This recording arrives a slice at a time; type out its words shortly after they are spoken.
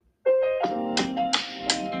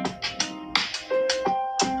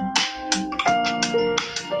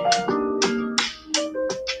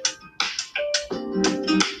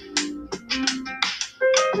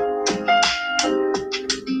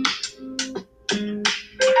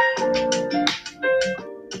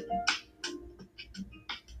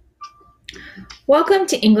Welcome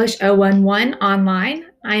to English 011 Online.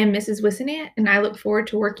 I am Mrs. Whienant, and I look forward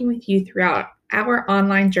to working with you throughout our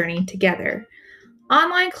online journey together.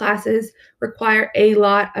 Online classes require a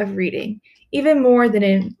lot of reading, even more than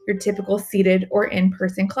in your typical seated or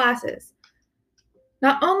in-person classes.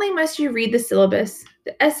 Not only must you read the syllabus,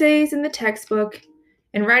 the essays in the textbook,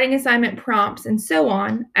 and writing assignment prompts and so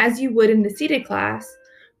on, as you would in the seated class,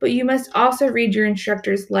 but you must also read your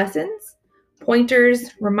instructor's lessons,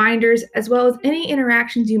 pointers, reminders, as well as any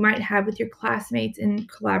interactions you might have with your classmates in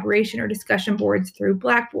collaboration or discussion boards through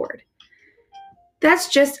Blackboard. That's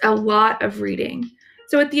just a lot of reading.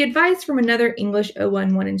 So with the advice from another English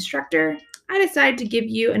 011 instructor, I decided to give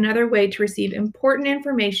you another way to receive important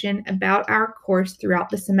information about our course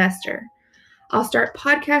throughout the semester. I'll start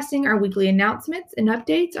podcasting our weekly announcements and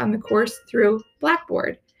updates on the course through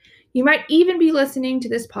Blackboard. You might even be listening to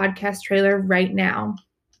this podcast trailer right now.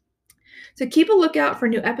 So keep a lookout for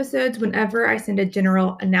new episodes whenever I send a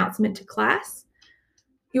general announcement to class.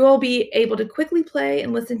 You will be able to quickly play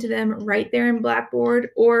and listen to them right there in Blackboard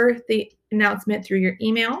or the announcement through your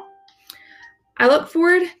email. I look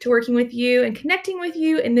forward to working with you and connecting with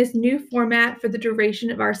you in this new format for the duration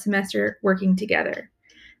of our semester working together.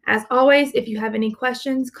 As always, if you have any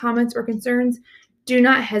questions, comments, or concerns, do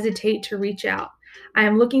not hesitate to reach out. I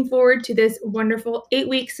am looking forward to this wonderful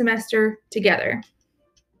 8-week semester together.